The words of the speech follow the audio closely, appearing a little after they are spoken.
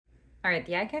All right,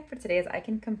 the ag hack for today is I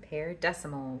can compare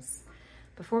decimals.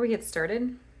 Before we get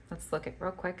started, let's look at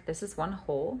real quick. This is 1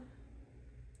 whole.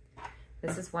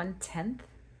 This is 1/10.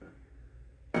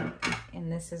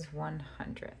 And this is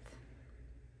 1/100th.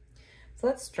 So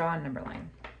let's draw a number line.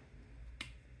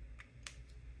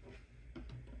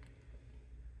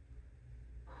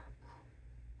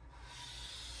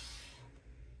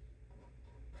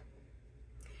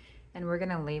 And we're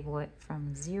gonna label it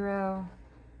from 0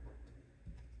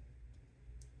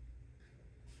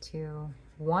 to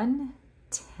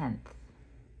 1/10.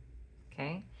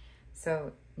 Okay,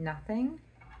 so nothing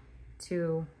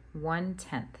to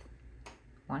 1/10.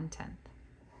 1/10.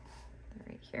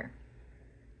 Right here.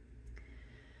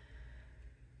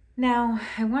 Now,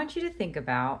 I want you to think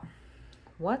about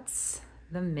what's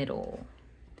the middle.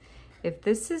 If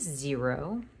this is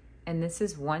 0 and this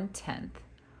is 1/10,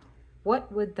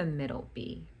 what would the middle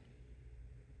be?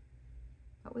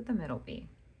 What would the middle be?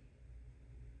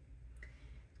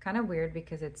 Kind of weird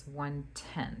because it's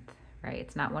 1/10, right?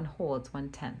 It's not 1 whole, it's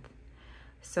 1/10.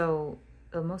 So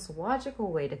the most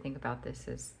logical way to think about this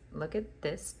is look at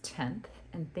this 10th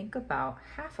and think about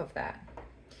half of that.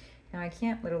 Now I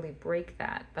can't literally break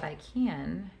that, but I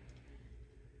can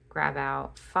grab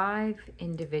out 5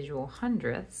 individual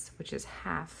hundredths, which is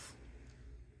half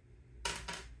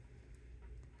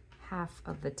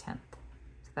of the 10th.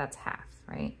 So that's half,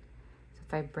 right? So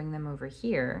if I bring them over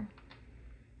here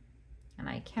and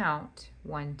I count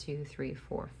 1, 2, 3,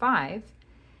 4, 5,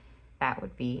 that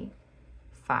would be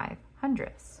 5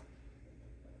 hundredths.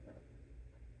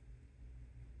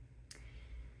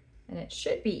 And it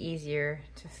should be easier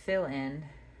to fill in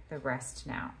the rest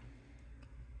now.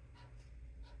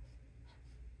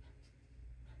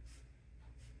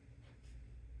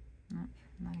 Not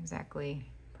exactly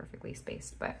perfectly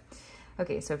spaced, but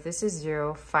okay, so if this is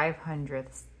 0, 5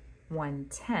 hundredths,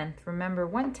 1/10, remember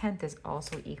 1/10 is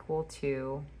also equal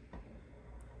to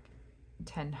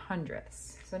 10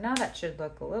 hundredths. So now that should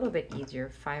look a little bit easier,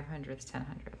 5 hundredths, 10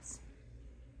 hundredths.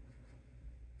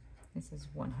 This is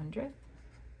 100th,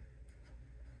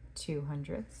 2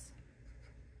 hundredths,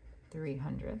 3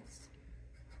 hundredths,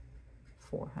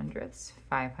 4 hundredths,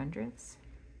 5 hundredths,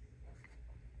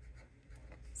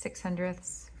 6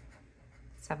 hundredths,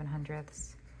 7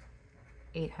 hundredths,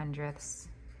 8 hundredths,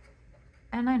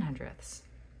 and 9 hundredths.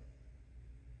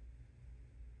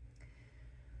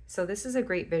 So this is a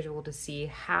great visual to see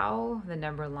how the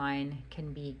number line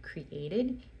can be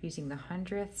created using the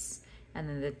hundredths and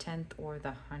then the 10th or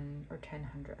 10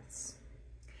 hundredths.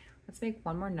 Let's make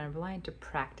one more number line to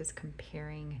practice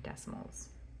comparing decimals.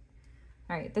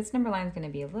 All right, this number line is going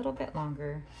to be a little bit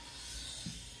longer.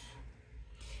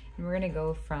 And we're going to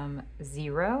go from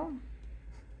 0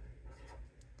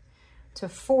 to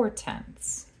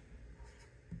 4/10.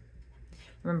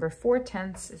 Remember,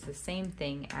 4/10 is the same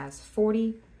thing as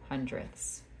 40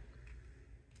 hundredths.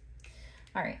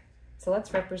 All right, so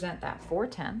let's represent that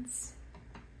 4/10.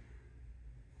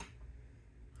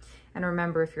 And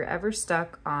remember, if you're ever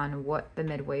stuck on what the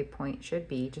midway point should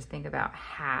be, just think about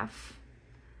half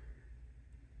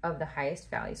of the highest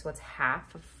value. So what's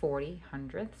half of 40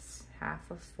 hundredths?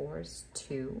 Half of 4 is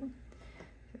 2.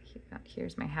 So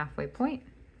here's my halfway point.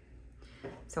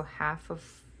 So half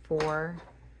of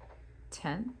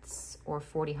 4/10 or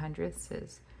 40 hundredths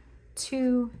is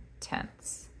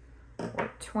 2/10 or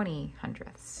 20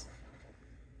 hundredths.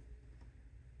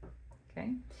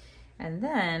 Okay, and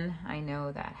then I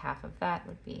know that half of that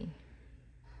would be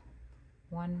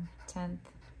 1/10.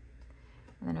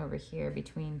 And then over here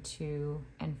between 2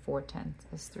 and 4/10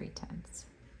 is 3/10.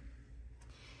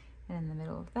 And in the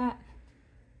middle of that,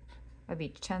 of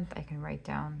each 10th, I can write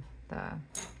down the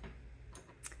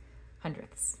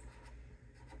hundredths.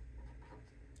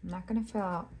 I'm not going to fill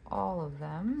out all of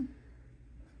them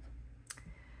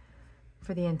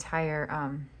for the entire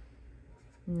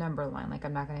number line. Like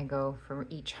I'm not going to go for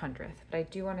each hundredth, but I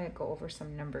do want to go over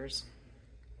some numbers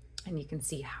and you can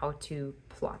see how to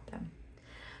plot them.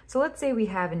 So let's say we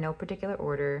have in no particular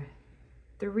order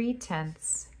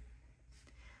 3/10,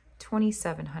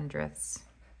 27 hundredths,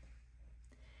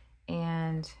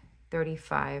 and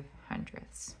 35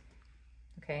 hundredths.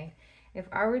 Okay, if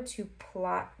I were to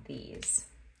plot these,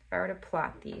 get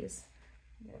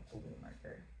a blue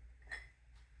marker.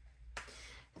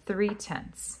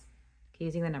 3/10, okay,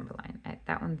 using the number line.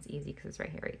 That one's easy because it's right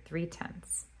here, right?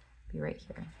 3/10, be right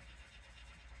here.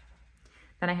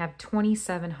 Then I have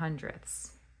 27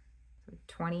 hundredths. So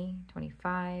 20,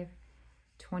 25,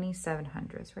 27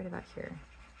 hundredths, right about here.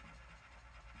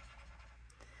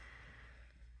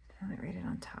 Let me write it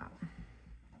on top.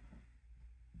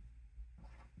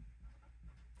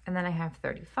 And then I have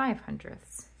 35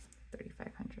 hundredths.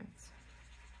 35 hundredths.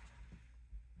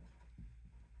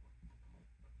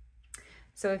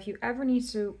 So if you ever need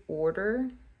to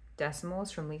order decimals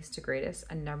from least to greatest,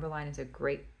 a number line is a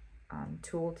great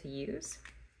tool to use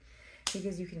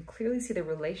because you can clearly see the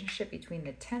relationship between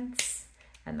the tenths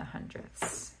and the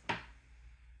hundredths.